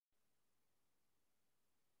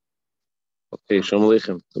Hey, Shalom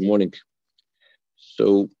Aleichem. Good morning.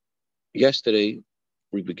 So yesterday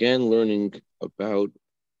we began learning about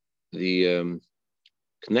the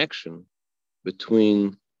connection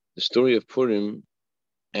between the story of Purim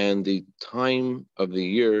and the time of the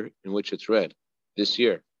year in which it's read. This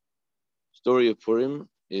year, story of Purim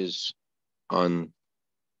is on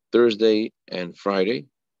Thursday and Friday,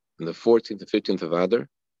 on the 14th and 15th of Adar,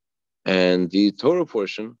 and the Torah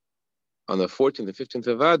portion on the 14th and 15th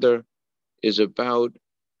of Adar is about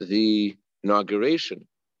the inauguration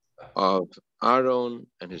of Aaron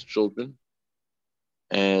and his children,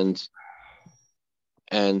 and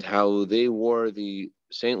how they wore the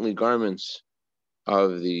saintly garments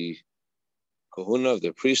of the kahuna, of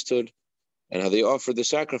the priesthood, and how they offered the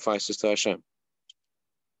sacrifices to Hashem.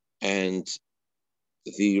 And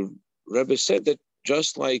the Rebbe said that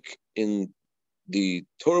just like in the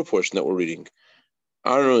Torah portion that we're reading,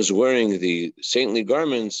 Aaron is wearing the saintly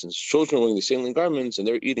garments, and his children are wearing the saintly garments, and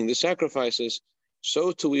they're eating the sacrifices,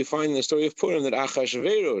 so too we find in the story of Purim that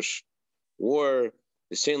Achashverosh wore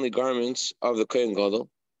the saintly garments of the Kohen Gadol,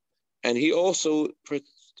 and he also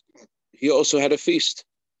had a feast.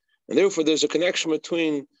 And therefore there's a connection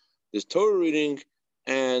between this Torah reading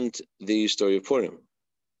and the story of Purim.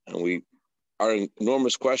 And our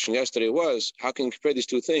enormous question yesterday was, how can you compare these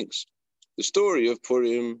two things? The story of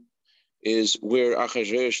Purim is where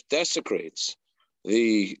Achashverosh desecrates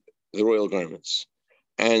the royal garments,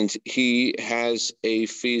 and he has a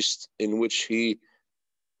feast in which he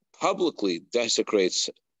publicly desecrates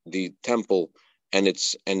the temple, and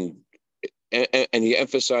he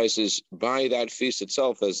emphasizes by that feast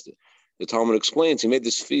itself, as the Talmud explains, he made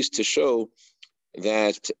this feast to show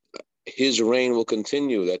that his reign will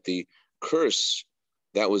continue, that the curse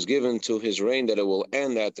that was given to his reign, that it will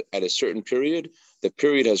end at a certain period. The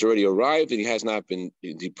period has already arrived, and he has not been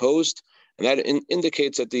deposed, and that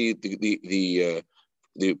indicates that the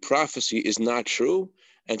prophecy is not true.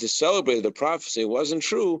 And to celebrate the prophecy wasn't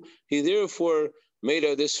true, he therefore made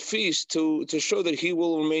this feast to show that he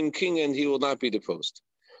will remain king and he will not be deposed.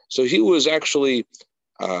 So he was actually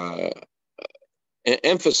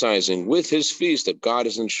emphasizing with his feast that God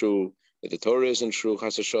isn't true, that the Torah isn't true,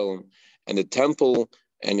 chas v'shalom, and the temple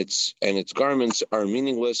and its garments are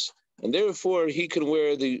meaningless, and therefore he can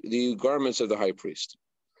wear the garments of the high priest.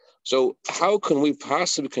 So how can we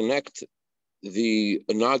possibly connect the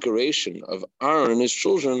inauguration of Aaron and his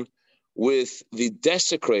children with the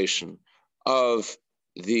desecration of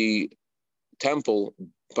the temple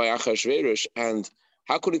by Achashverosh? And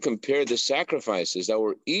how could we compare the sacrifices that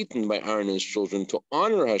were eaten by Aaron and his children to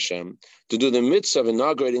honor Hashem, to do the mitzvah of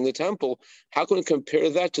inaugurating the temple? How can we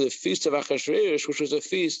compare that to the feast of Achashverosh, which was a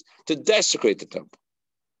feast to desecrate the temple?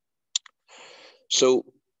 So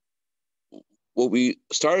what we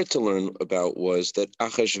started to learn about was that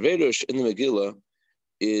Achashverosh in the Megillah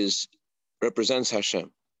represents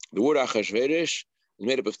Hashem. The word Achashverosh is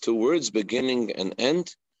made up of two words, beginning and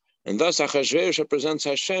end, and thus Achashverosh represents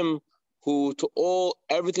Hashem, who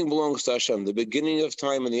everything belongs to Hashem. The beginning of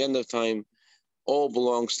time and the end of time all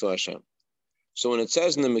belongs to Hashem. So when it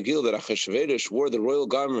says in the Megillah that Achashverosh wore the royal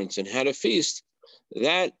garments and had a feast,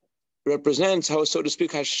 that represents how, so to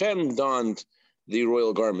speak, Hashem donned the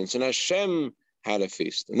royal garments and Hashem had a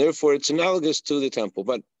feast, and therefore it's analogous to the temple.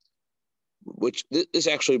 But this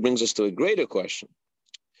actually brings us to a greater question: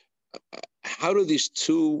 how do these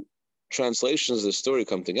two translations of the story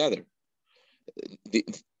come together?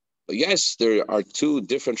 Yes, there are two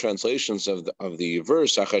different translations of the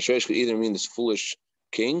verse. Achashverosh could either mean this foolish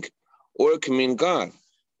king, or it can mean God.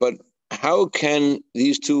 But how can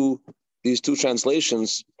these two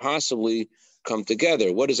translations possibly come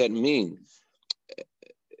together? What does that mean?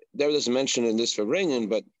 There doesn't mention in this Farbrengen,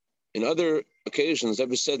 but in other occasions,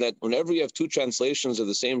 I've said that whenever you have two translations of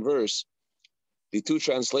the same verse, the two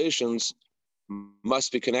translations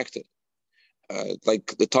must be connected.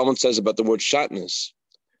 Like the Talmud says about the word shatnez,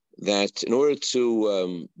 that in order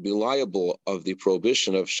to be liable of the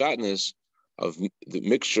prohibition of shatnez, of the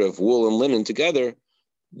mixture of wool and linen together,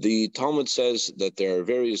 the Talmud says that there are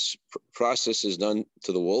various processes done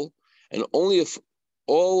to the wool, and only if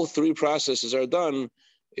all three processes are done,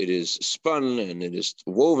 it is spun and it is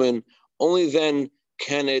woven, only then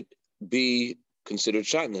can it be considered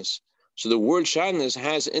shatnez. So the word shatnez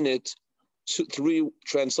has in it three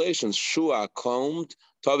translations: shua, combed,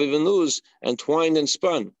 taviv and luz, and twined and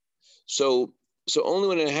spun. So only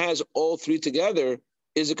when it has all three together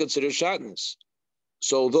is it considered shatnez.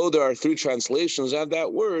 So although there are three translations of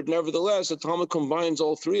that word, nevertheless, the Talmud combines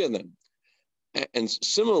all three of them. And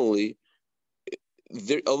similarly,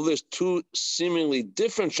 although there's two seemingly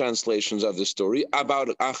different translations of the story about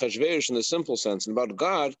Achashverosh in the simple sense and about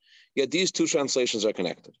God, yet these two translations are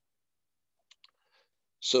connected.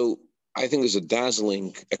 So I think there's a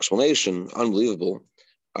dazzling explanation, unbelievable,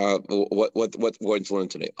 what we're going to learn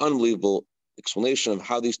today. Unbelievable explanation of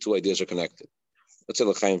how these two ideas are connected. Let's say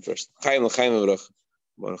L'chaim first. Chaim L'chaim Baruch.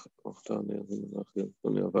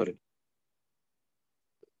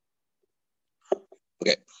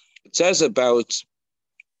 Okay, it says about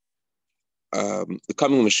the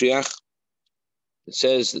coming of Mashiach. It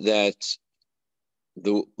says that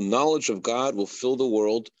the knowledge of God will fill the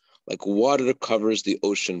world like water covers the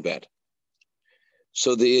ocean bed.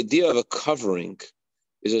 So the idea of a covering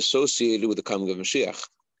is associated with the coming of Mashiach.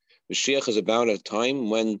 Mashiach is about a time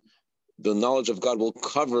when the knowledge of God will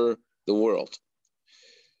cover the world.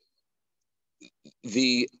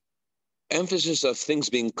 The emphasis of things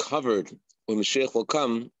being covered when Mashiach will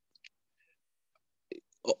come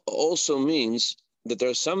also means that there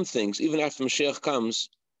are some things, even after Mashiach comes,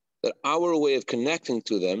 that our way of connecting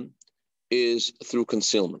to them is through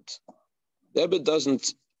concealment. The Rebbe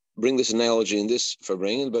doesn't bring this analogy in this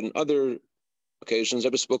Farbrengen, but in other occasions,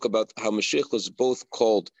 Rebbe spoke about how Mashiach was both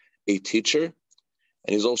called a teacher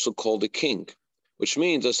and he's also called a king, which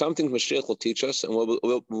means there's something Mashiach will teach us and we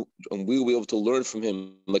will be able to learn from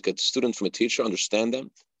him like a student from a teacher, understand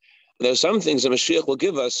them. And there are some things that Mashiach will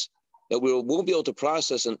give us that we won't be able to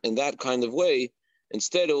process in that kind of way.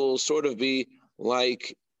 Instead, it will sort of be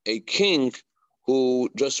like a king who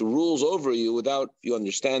just rules over you without you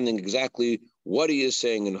understanding exactly what he is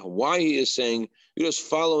saying and why he is saying. You're just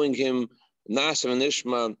following him. Nasa and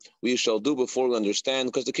Ishma, we shall do before we understand,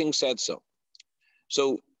 because the king said so.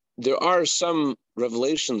 So there are some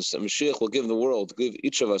revelations that Mashiach will give the world, give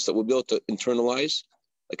each of us, that we'll be able to internalize,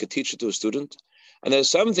 like a teacher to a student. And there's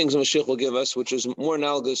some things Mashiach will give us, which is more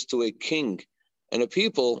analogous to a king and a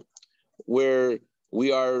people, where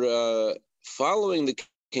we are following the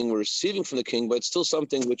king, we're receiving from the king, but it's still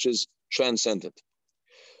something which is transcendent.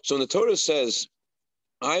 So when the Torah says,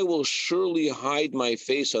 I will surely hide my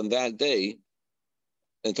face on that day,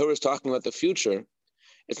 and the Torah is talking about the future,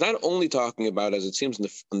 it's not only talking about, as it seems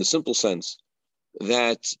in the simple sense,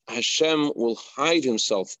 that Hashem will hide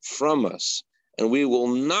himself from us, and we will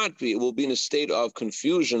will be in a state of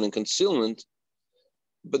confusion and concealment.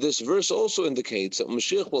 But this verse also indicates that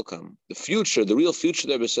Mashiach will come. The future, the real future,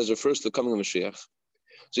 that it says, refers to the coming of Mashiach.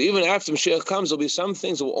 So even after Mashiach comes, there'll be some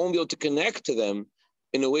things that we'll only be able to connect to them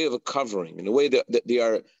in a way of a covering, in a way that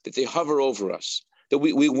they hover over us. That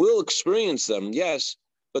we will experience them, yes,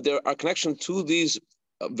 but our connection to these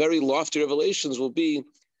very lofty revelations will be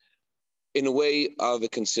in a way of a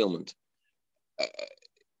concealment.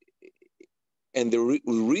 And the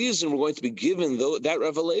reason we're going to be given that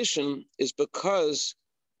revelation is because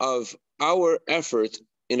of our effort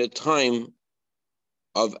in a time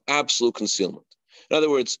of absolute concealment. In other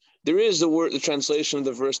words, there is the translation of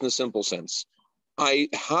the verse in the simple sense.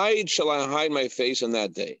 Shall I hide my face on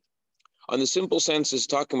that day? On the simple sense, is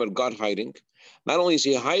talking about God hiding. Not only is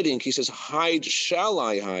he hiding, he says, hide shall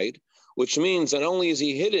I hide, which means not only is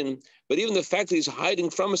he hidden, but even the fact that he's hiding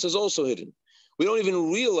from us is also hidden. We don't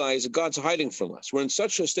even realize that God's hiding from us. We're in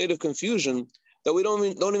such a state of confusion that we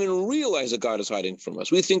don't even realize that God is hiding from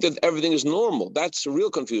us. We think that everything is normal. That's the real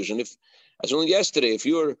confusion. As only yesterday, if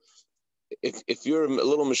you're a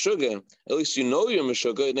little meshuggah, at least you know you're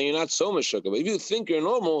meshuggah, then you're not so meshuggah. But if you think you're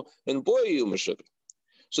normal, then boy, you're meshuggah.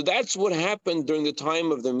 So that's what happened during the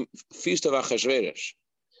time of the feast of Achashverosh.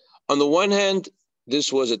 On the one hand,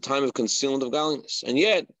 this was a time of concealment of godliness, and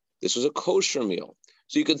yet this was a kosher meal.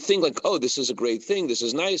 So you could think like, oh, this is a great thing. This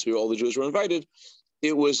is nice. All the Jews were invited.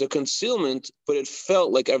 It was a concealment, but it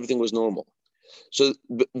felt like everything was normal. So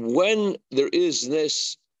when there is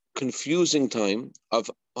this confusing time of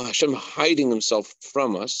Hashem hiding himself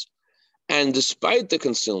from us, and despite the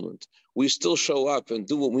concealment, we still show up and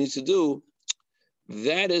do what we need to do,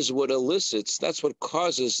 that is what elicits, that's what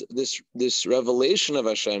causes this revelation of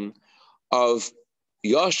Hashem of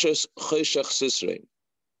Yashas Cheshach Sisrei. It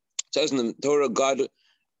says in the Torah, God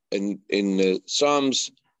in Psalms,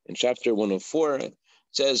 in chapter 104, it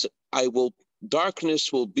says,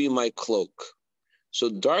 darkness will be my cloak. So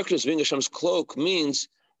darkness being Hashem's cloak means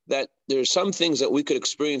that there are some things that we could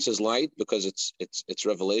experience as light because it's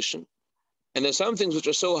revelation. And there's some things which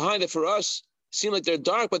are so high that for us seem like they're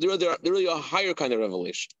dark, but they're really a higher kind of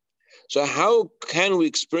revelation. So how can we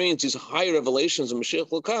experience these higher revelations when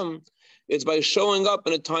Mashiach will come? It's by showing up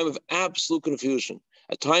in a time of absolute confusion,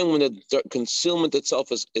 a time when the concealment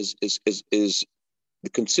itself is the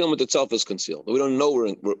concealment itself is concealed. We don't know we're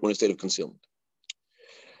in a state of concealment.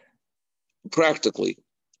 Practically,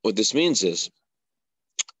 what this means is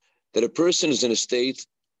that a person is in a state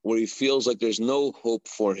where he feels like there's no hope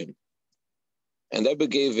for him. And Rebbe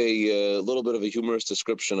gave a little bit of a humorous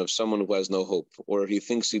description of someone who has no hope, or he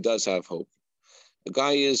thinks he does have hope. The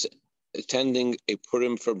guy is attending a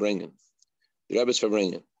Purim Farbrengen, the Rebbe's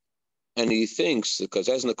Farbrengen, and he thinks, because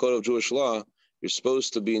as in the code of Jewish law, you're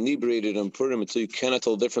supposed to be inebriated on Purim until you cannot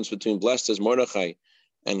tell the difference between blessed as Mordechai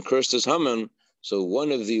and cursed as Haman. So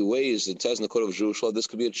one of the ways it says in the code of Jewish law this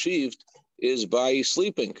could be achieved is by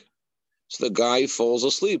sleeping. So the guy falls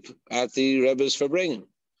asleep at the Rebbe's Farbrengen.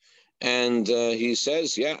 And he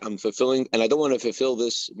says, yeah, I'm fulfilling, and I don't want to fulfill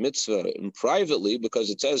this mitzvah privately because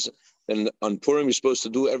it says that on Purim you're supposed to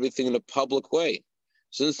do everything in a public way.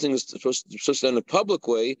 So this thing is supposed to be done in a public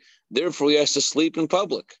way, therefore he has to sleep in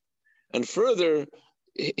public. And further,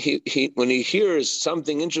 he when he hears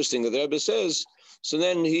something interesting that the Rebbe says, so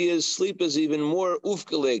then his sleep is even more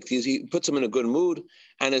ufgelegt. He puts him in a good mood,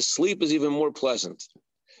 and his sleep is even more pleasant.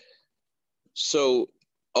 So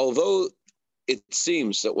although it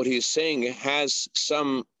seems that what he's saying has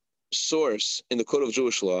some source in the code of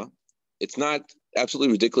Jewish law, it's not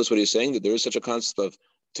absolutely ridiculous what he's saying, that there is such a concept of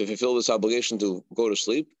to fulfill this obligation to go to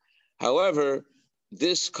sleep. However,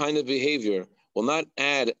 this kind of behavior will not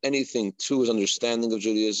add anything to his understanding of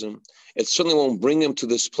Judaism. It certainly won't bring him to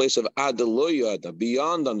this place of ad lo yada,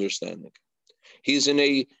 beyond understanding. He's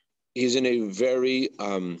really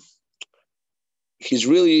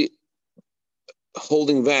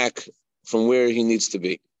holding back from where he needs to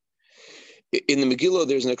be. In the Megillah,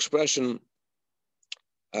 there's an expression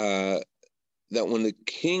that when the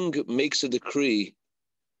king makes a decree,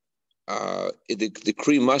 the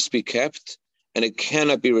decree must be kept and it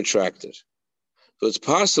cannot be retracted. So it's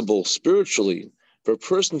possible spiritually for a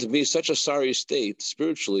person to be in such a sorry state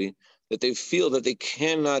spiritually that they feel that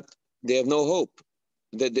they have no hope,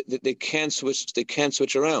 that they can't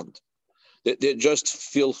switch around. They just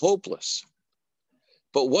feel hopeless.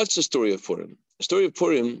 But what's the story of Purim? The story of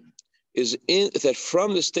Purim is that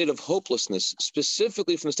from the state of hopelessness,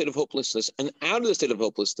 specifically from the state of hopelessness and out of the state of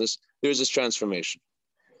hopelessness, there's this transformation.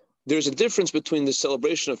 There's a difference between the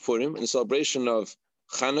celebration of Purim and the celebration of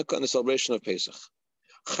Chanukah and the celebration of Pesach.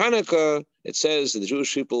 Chanukah, it says that the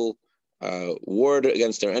Jewish people warred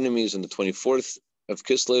against their enemies on the 24th of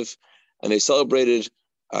Kislev, and they celebrated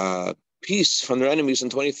peace from their enemies on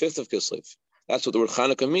the 25th of Kislev. That's what the word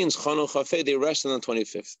Chanukah means. Chanu Chafei, they rested on the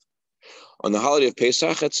 25th. On the holiday of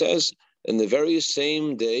Pesach, it says, in the very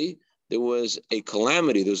same day, there was a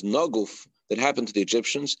calamity, there was Naguf that happened to the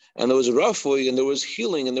Egyptians, and there was Rafui, and there was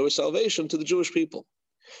healing, and there was salvation to the Jewish people.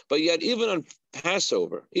 But yet, even on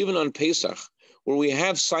Passover, even on Pesach, where we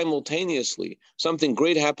have simultaneously something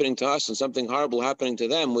great happening to us and something horrible happening to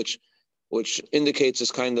them, which indicates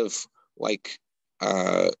this kind of like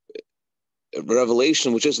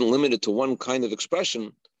revelation, which isn't limited to one kind of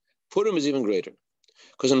expression, Purim is even greater.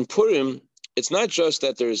 Because in Purim, it's not just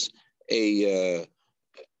that there's a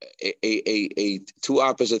two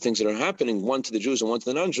opposite things that are happening, one to the Jews and one to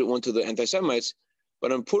the non-Jews, one to the anti-Semites,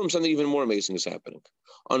 but on Purim, something even more amazing is happening.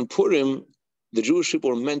 On Purim, the Jewish people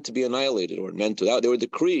were meant to be annihilated, they were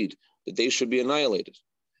decreed that they should be annihilated.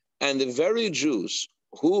 And the very Jews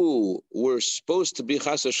who were supposed to be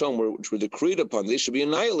Chas Hashem, which were decreed upon, they should be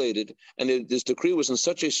annihilated. And this decree was in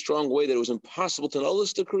such a strong way that it was impossible to annul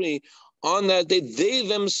this decree. On that day, they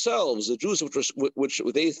themselves, the Jews which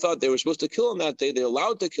they thought they were supposed to kill on that day, they're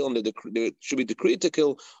allowed to kill, and they should be decreed to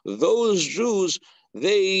kill. Those Jews,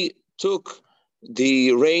 they took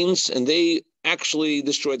the reins and they actually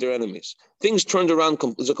destroyed their enemies. Things turned around.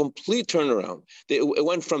 There's a complete turnaround. It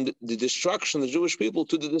went from the destruction of the Jewish people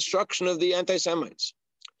to the destruction of the anti-Semites.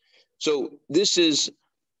 So this is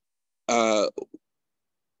also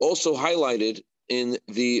highlighted in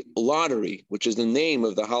the lottery, which is the name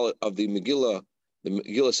of the Megillah, the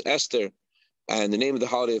Megillas Esther, and the name of the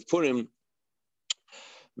holiday of Purim.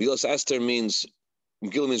 Megillas Esther means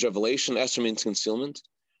revelation, Esther means concealment,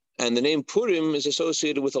 and the name Purim is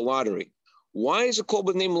associated with a lottery. Why is it called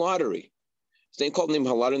the name lottery? It's called the name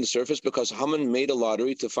lottery on the surface because Haman made a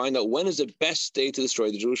lottery to find out when is the best day to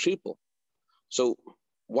destroy the Jewish people. So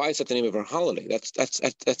why is that the name of our holiday? That's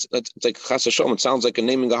like Chas Hashem. It sounds like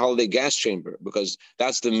naming a holiday gas chamber, because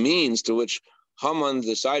that's the means to which Haman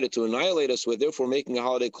decided to annihilate us with, therefore making a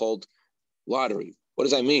holiday called lottery. What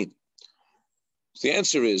does that mean? So the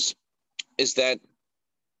answer is that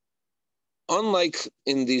unlike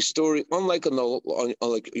in the story, unlike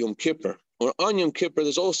like Yom Kippur, or on Yom Kippur,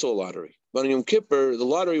 there's also a lottery. But on Yom Kippur, the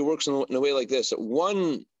lottery works in a way like this: that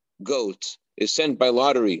one goat is sent by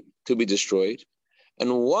lottery to be destroyed,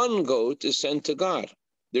 and one goat is sent to God.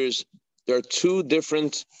 There are two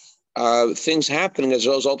different things happening as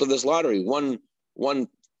a result of this lottery. One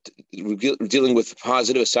dealing with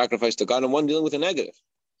positive, a sacrifice to God, and one dealing with a negative.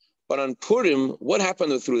 But on Purim, what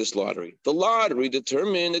happened through this lottery? The lottery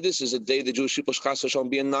determined that this is a day the Jewish people shall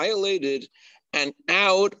be annihilated, and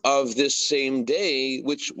out of this same day,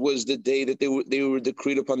 which was the day that they were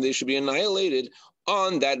decreed upon they should be annihilated,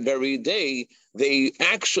 on that very day, they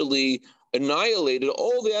actually annihilated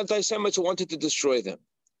all the anti-Semites who wanted to destroy them.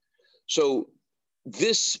 So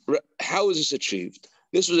how is this achieved?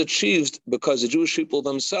 This was achieved because the Jewish people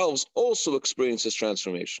themselves also experienced this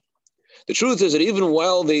transformation. The truth is that even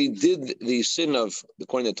while they did the sin of,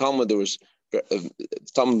 according to Talmud,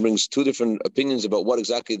 Talmud brings two different opinions about what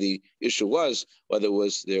exactly the issue was, whether it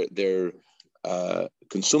was their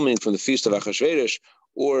consuming from the feast of Achashverosh,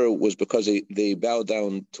 or it was because they bowed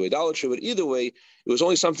down to idolatry. But either way, it was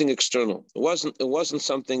only something external. It wasn't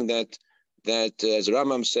something that as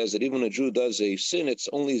Rambam says, that even when a Jew does a sin, it's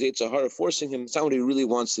only the Yetzer Hara forcing him. It's not what he really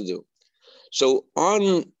wants to do. So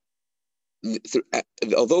although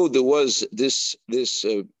there was this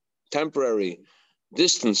temporary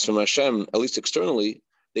distance from Hashem, at least externally,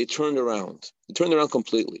 they turned around. They turned around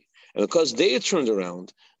completely. And because they had turned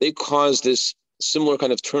around, they caused this similar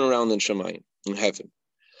kind of turnaround in Shemayim, in heaven.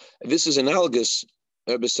 And this is analogous,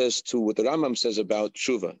 Rebbe says, to what the Rambam says about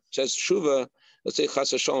Tshuva. It says Tshuva, let's say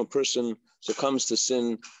Chas Hashem, a person succumbs to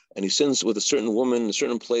sin, and he sins with a certain woman, a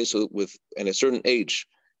certain place, and a certain age.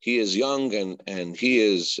 He is young, and he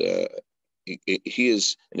is in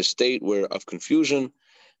a state of confusion.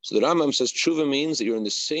 So the Rambam says Tshuva means that you're in the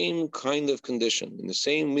same kind of condition,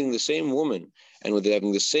 meaning the same woman, and with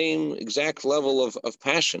having the same exact level of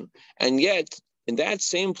passion. And yet, in that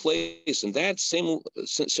same place, in that same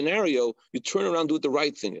scenario, you turn around and do what the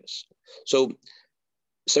right thing is. So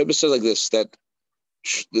Rebbe says like this, that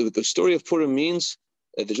the story of Purim means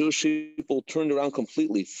that the Jewish people turned around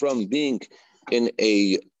completely from being in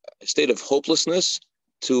a state of hopelessness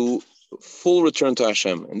to full return to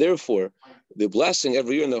Hashem, and therefore the blessing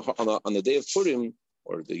every year on the day of Purim,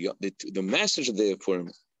 or the message of the day of Purim,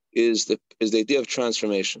 is the idea of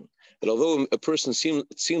transformation. That although a person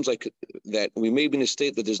it seems like that we may be in a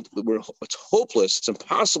state that it's hopeless, it's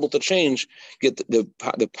impossible to change, yet the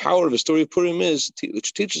power of the story of Purim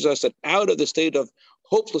which teaches us that out of the state of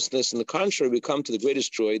hopelessness, on the contrary, we come to the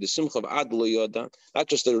greatest joy, the simcha of Ad Lo Yoda, not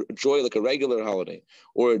just a joy like a regular holiday,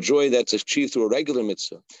 or a joy that's achieved through a regular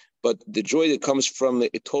mitzvah, but the joy that comes from a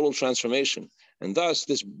total transformation. And thus,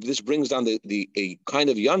 this brings down a kind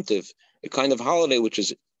of yontiv, a kind of holiday, which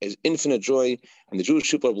is infinite joy, and the Jewish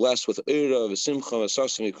people are blessed with Eira, V'simcha,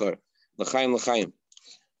 V'sas, V'ikar. L'chaim, l'chaim.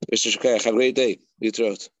 Have a great day.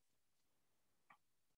 Yitrot.